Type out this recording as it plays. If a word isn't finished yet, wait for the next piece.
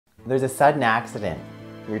There's a sudden accident.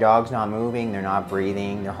 Your dog's not moving, they're not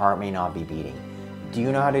breathing, their heart may not be beating. Do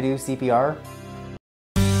you know how to do CPR?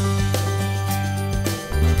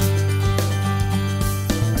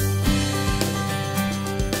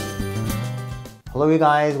 Hello you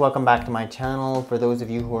guys, welcome back to my channel. For those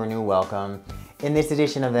of you who are new, welcome. In this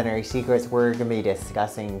edition of Veterinary Secrets, we're going to be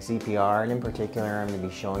discussing CPR, and in particular I'm going to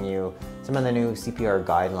be showing you some of the new CPR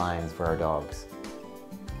guidelines for our dogs.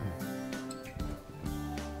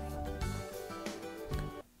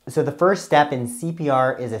 So the first step in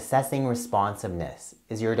CPR is assessing responsiveness.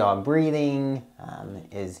 Is your dog breathing?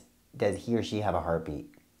 Does he or she have a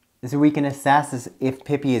heartbeat? So we can assess if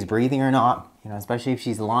Pippi is breathing or not, especially if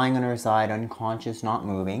she's lying on her side, unconscious, not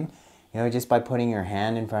moving. Just by putting your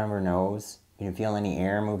hand in front of her nose. Do you feel any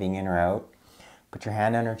air moving in or out? Put your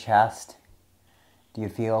hand on her chest. Do you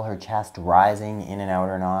feel her chest rising in and out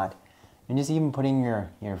or not? And just even putting your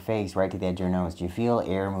face right to the edge of your nose. Do you feel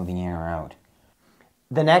air moving in or out?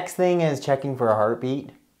 The next thing is checking for a heartbeat.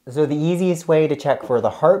 So the easiest way to check for the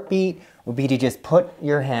heartbeat would be to just put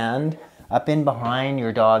your hand up in behind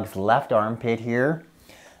your dog's left armpit here.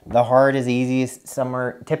 The heart is easiest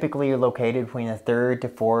somewhere, typically located between the 3rd to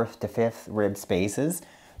 4th to 5th rib spaces.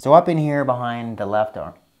 So up in here behind the left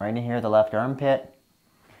arm, right in here, the left armpit.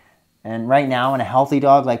 And right now in a healthy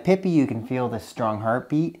dog like Pippi, you can feel this strong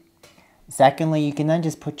heartbeat. Secondly, you can then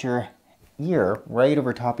just put your ear right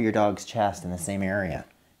over top of your dog's chest in the same area.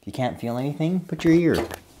 If you can't feel anything, put your ear.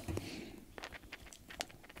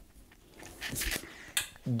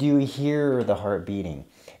 Do you hear the heart beating?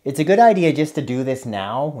 It's a good idea just to do this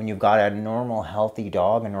now when you've got a normal healthy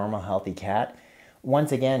dog, a normal healthy cat.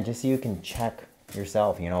 Once again, just so you can check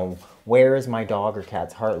yourself, where is my dog or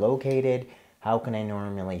cat's heart located? How can I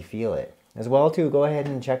normally feel it? As well too, go ahead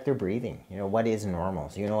and check their breathing. What is normal?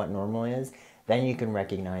 So you know what normal is? Then you can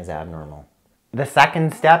recognize abnormal. The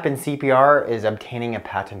second step in CPR is obtaining a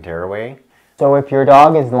patent airway. So if your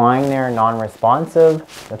dog is lying there non-responsive,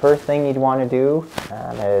 the first thing you'd want to do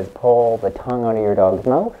is pull the tongue out of your dog's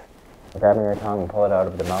mouth. Grabbing your tongue and pull it out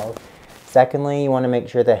of the mouth. Secondly, you want to make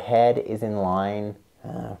sure the head is in line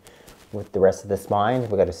with the rest of the spine.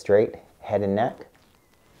 We've got a straight head and neck.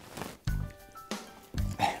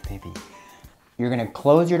 Baby. You're going to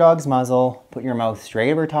close your dog's muzzle, put your mouth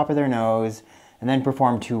straight over top of their nose, and then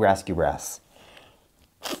perform 2 rescue breaths.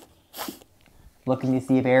 Looking to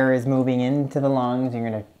see if air is moving into the lungs. You're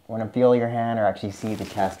going to want to feel your hand or actually see the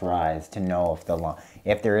chest rise to know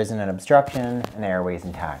if there isn't an obstruction and the airway is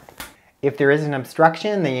intact. If there is an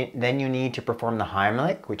obstruction, then you need to perform the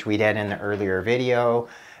Heimlich, which we did in the earlier video.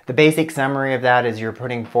 The basic summary of that is you're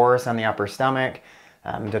putting force on the upper stomach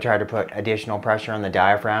to try to put additional pressure on the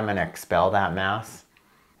diaphragm and expel that mass.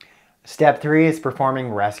 Step 3 is performing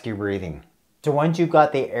rescue breathing. So once you've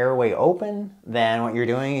got the airway open, then what you're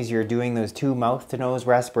doing is you're doing those 2 mouth-to-nose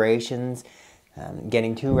respirations,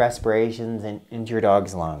 getting 2 respirations into your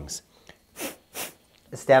dog's lungs.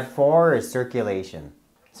 Step 4 is circulation.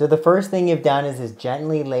 So the first thing you've done is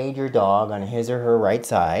gently laid your dog on his or her right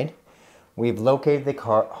side. We've located the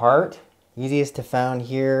heart, easiest to find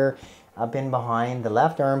here, up in behind the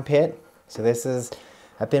left armpit. So this is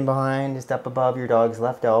up in behind, just up above your dog's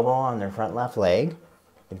left elbow on their front left leg.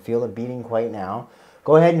 You can feel it beating quite now.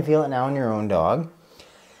 Go ahead and feel it now in your own dog.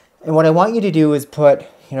 And what I want you to do is put,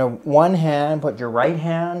 one hand, put your right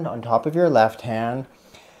hand on top of your left hand.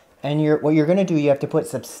 And what you're going to do, you have to put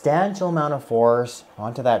substantial amount of force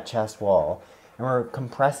onto that chest wall. And we're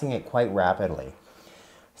compressing it quite rapidly.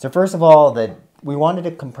 So first of all, we wanted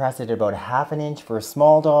to compress it about 1/2 inch for a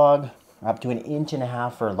small dog, up to 1.5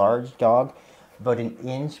 inches for a large dog, about 1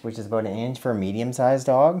 inch, which is about 1 inch for a medium-sized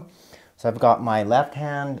dog. So I've got my left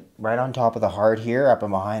hand right on top of the heart here, up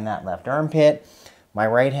and behind that left armpit. My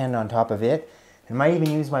right hand on top of it. I might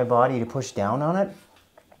even use my body to push down on it.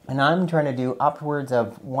 And I'm trying to do upwards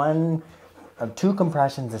of 2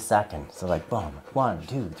 compressions a second. So like boom, 1,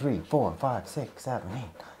 2, 3, 4, 5, 6, 7, 8, 9.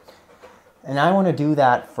 And I want to do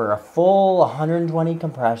that for a full 120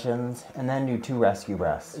 compressions and then do 2 rescue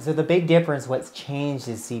breaths. So the big difference, what's changed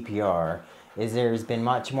is CPR, is there's been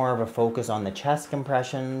much more of a focus on the chest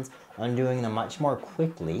compressions, on doing them much more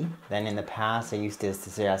quickly than in the past. I used to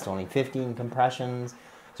suggest only 15 compressions,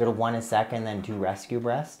 sort of 1 a second, then 2 rescue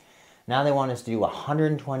breaths. Now they want us to do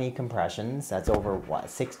 120 compressions, that's over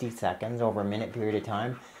 60 seconds, over a minute period of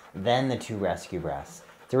time, then the 2 rescue breaths.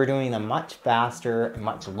 So we're doing them much faster,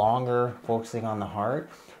 much longer, focusing on the heart,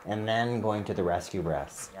 and then going to the rescue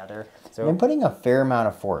breaths. So I'm putting a fair amount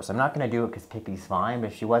of force. I'm not going to do it because Pippi's fine, but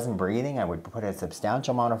if she wasn't breathing, I would put a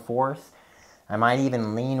substantial amount of force. I might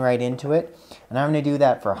even lean right into it. And I'm going to do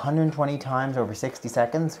that for 120 times over 60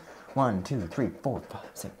 seconds 1, 2, 3, 4, 5,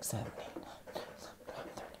 6, 7, 8, 9, 10, 11, 12, 13,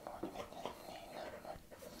 14, 15, 16.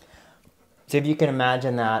 So if you can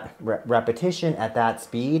imagine that repetition at that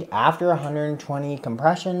speed, after 120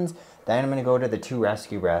 compressions, then I'm going to go to the 2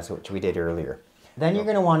 rescue breaths, which we did earlier. Then you're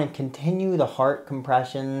going to want to continue the heart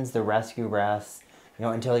compressions, the rescue breaths, you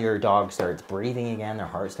know, until your dog starts breathing again, their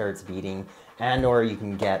heart starts beating, and or you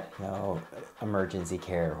can get, you know, emergency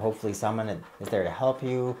care. Hopefully someone is there to help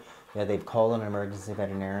you. You know, they've called an emergency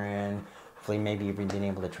veterinarian. Hopefully maybe you've been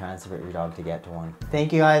able to transfer your dog to get to one.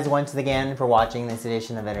 Thank you guys once again for watching this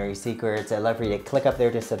edition of Veterinary Secrets. I'd love for you to click up there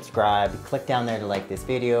to subscribe, click down there to like this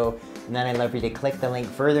video, and then I'd love for you to click the link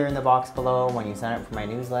further in the box below. When you sign up for my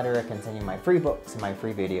newsletter, I can send you my free books and my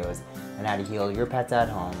free videos on how to heal your pets at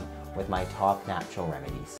home with my top natural remedies.